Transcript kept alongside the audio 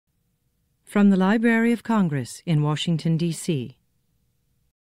From the Library of Congress in Washington, D.C.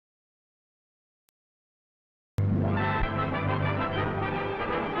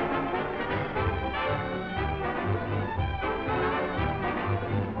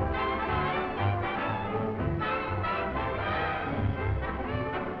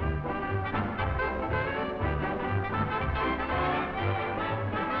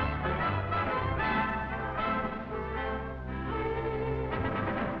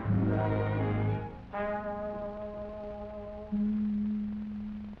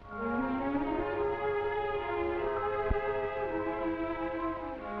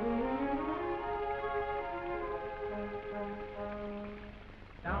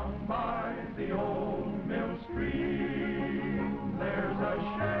 Down by the old mill stream, there's a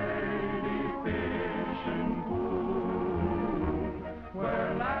shady fishing pool,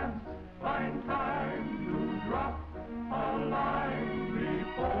 where lads find time to drop a line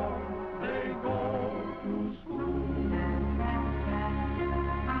before they go to school.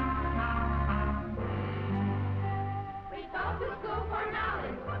 We go to school for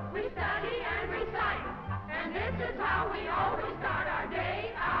knowledge, we study and recite, and this is how we always start our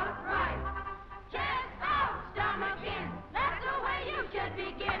day out right. Chest out, stomach in, that's the way you should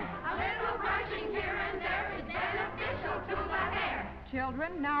begin. A little brushing here and there is beneficial to the hair.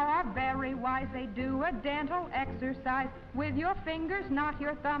 Children now are very wise. They do a dental exercise with your fingers, not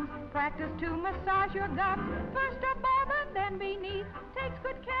your thumbs. Practice to massage your gums. First above and then beneath. Takes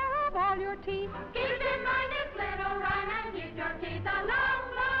good care of all your teeth. Keep in mind this little rhyme and keep your teeth a long,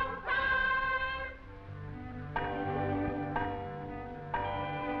 long time.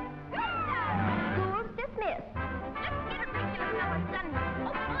 School's dismissed. Let's get a regular fellow done.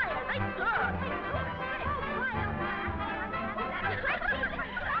 Oh, my, they good.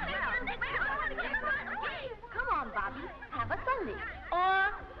 Come on, Bobby. Have a Sunday. Or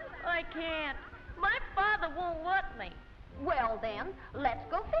I can't. My father won't let me. Well, then, let's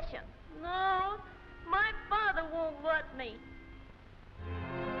go fishing. No, my father won't let me.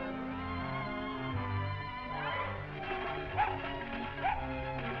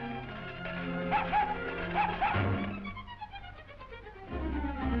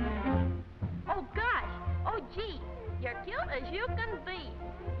 Oh, gosh. Oh, gee. You're cute as you can be.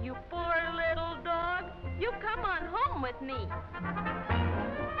 You poor little dog. You come on home with me.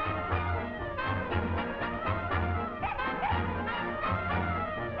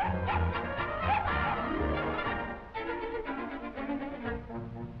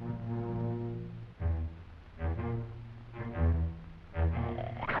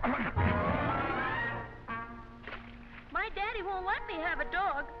 My daddy won't let me have a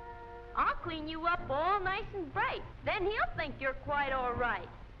dog. I'll clean you up all nice and bright. Then he'll think you're quite all right.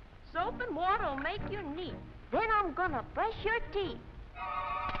 Soap and water will make you neat. Then I'm gonna brush your teeth.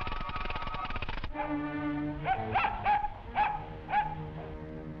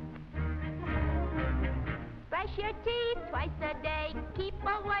 Brush your teeth twice a day. Keep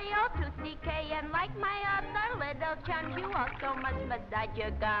away all tooth decay. And like my other little chums, you also must massage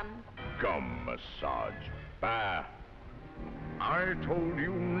your gums. Gum massage. Bah. I told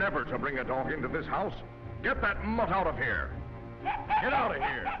you never to bring a dog into this house. Get that mutt out of here. Get out of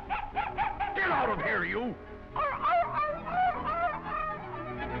here. Get out of here, you.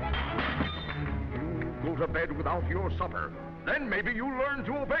 You go to bed without your supper. Then maybe you'll learn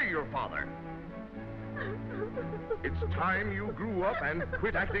to obey your father. It's time you grew up and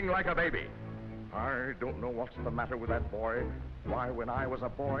quit acting like a baby. I don't know what's the matter with that boy. Why, when I was a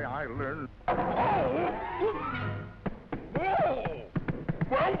boy, I learned... Oh! Oh!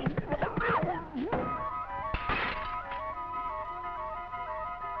 Well...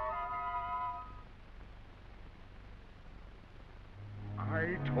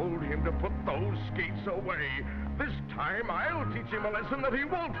 I told him to put those skates away. This time I'll teach him a lesson that he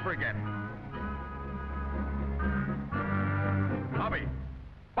won't forget. Bobby!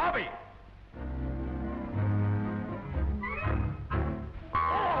 Bobby!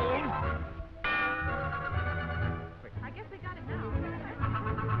 I guess we got it now.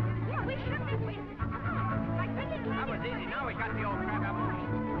 Yeah, we should be waiting. That was easy. Now we got the old crap out.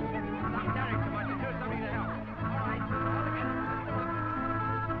 Stop staring so much and do something to help. All right.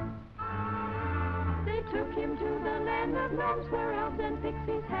 They took him to the land of gnomes where elves and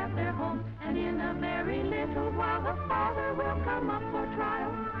pixies have their homes. And in a very little while the father will come up for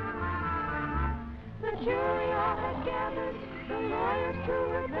trial. The jury all had gathered, the lawyers too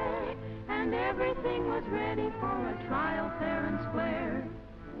were there, and everything was ready for a trial fair and square.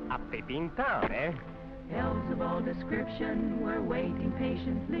 A peeping Tom, eh? Elves of all description were waiting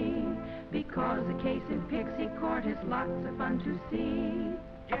patiently, because the case in Pixie Court is lots of fun to see.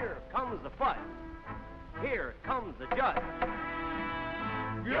 Here comes comes the fuss. Here comes the judge.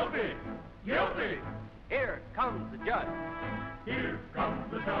 Guilty! Guilty! Here comes the judge. Here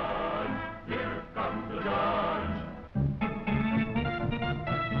comes the judge! Here comes the judge!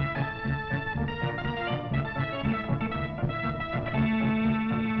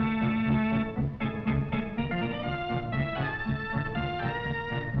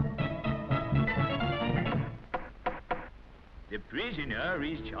 The prisoner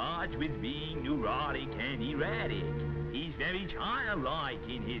is charged with being neurotic and erratic. He's very childlike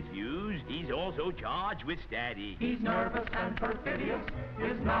in his views. He's also charged with static. He's nervous and perfidious.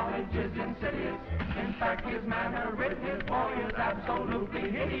 His knowledge is insidious. In fact, his manner with his boy is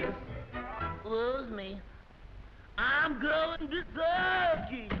absolutely hideous. Excuse me. I'm going to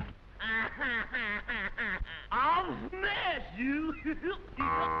serve you. I'll smash you.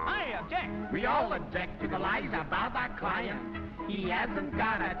 I object. We all object to the lies about our client. He hasn't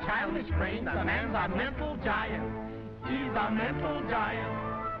got a childish brain. The man's a mental giant. He's a mental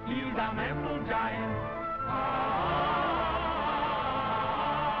giant. He's a mental giant.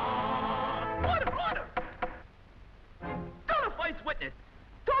 Order, order! Dollar fights witness.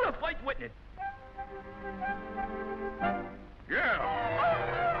 Dollar fights witness. Yeah!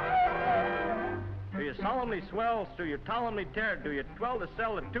 Do you solemnly swell? Do you solemnly tear? Do you twirl to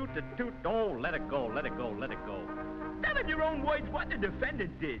sell the toot to toot? Oh, let it go, let it go, let it go. Tell in your own words what the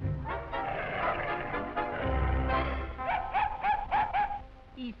defendant did.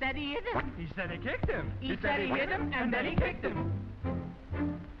 He said he hit him. He said he kicked him. He said he hit him, and then he kicked him.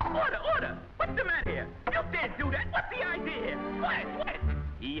 Order, order! What's the matter here? You can't do that. What's the idea here? Quiet.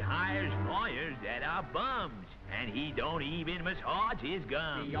 He hires lawyers that are bums, and he don't even massage his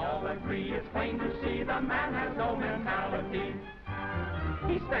gums. We all agree it's plain to see the man has no mentality.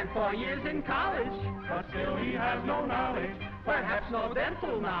 He spent 4 years in college, But still he has no knowledge. perhaps no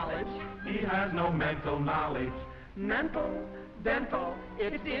dental knowledge. He has no mental knowledge. Mental, dental,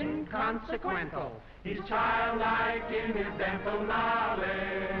 it's inconsequential. He's childlike in his dental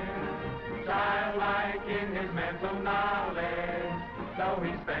knowledge. Childlike in his mental knowledge. Though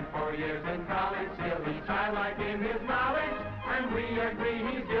he spent 4 years in college, still he's childlike in his knowledge. And we agree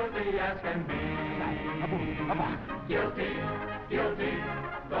he's guilty as can be. Guilty, guilty.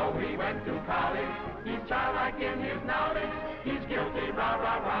 Though he went to college, he's childlike in his knowledge. He's guilty, rah,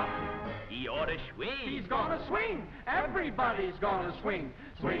 rah, rah. He ought to swing. He's gonna swing. Everybody's gonna swing.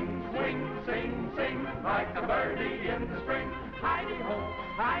 Swing, swing, sing, sing, like a birdie in the spring. Heidi-ho,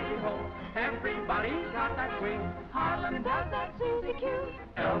 heidi-ho, everybody's got that swing. Harlem does that Susie Q.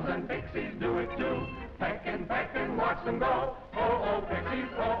 Elves and pixies do it too. Peck and watch them go. Oh, oh, pixies,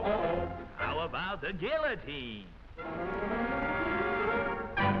 oh, oh, oh. How about the guillotine?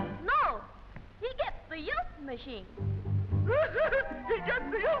 No, he gets the youth machine. He gets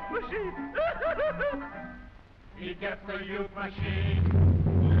the youth machine. He gets the youth machine.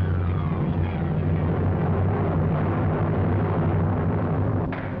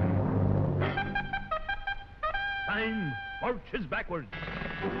 Time marches backwards.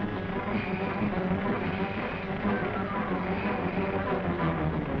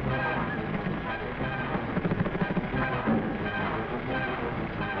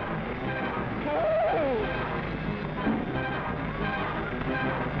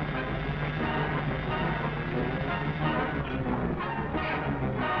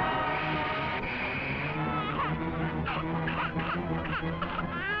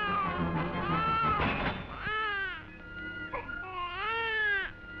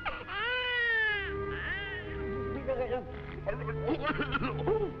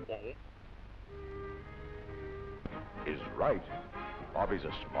 He's right. Bobby's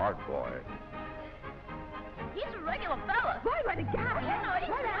a smart boy. He's a regular fella. Boy, what a guy. You know, he's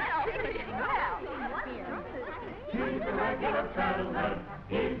He's a regular fella.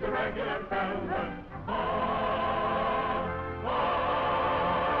 He's a regular fella. Oh, oh,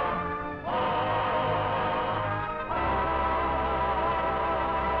 oh, oh.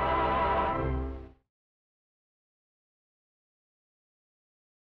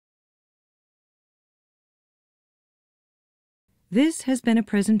 This has been a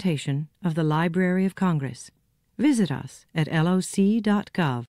presentation of the Library of Congress. Visit us at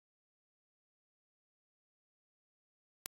loc.gov.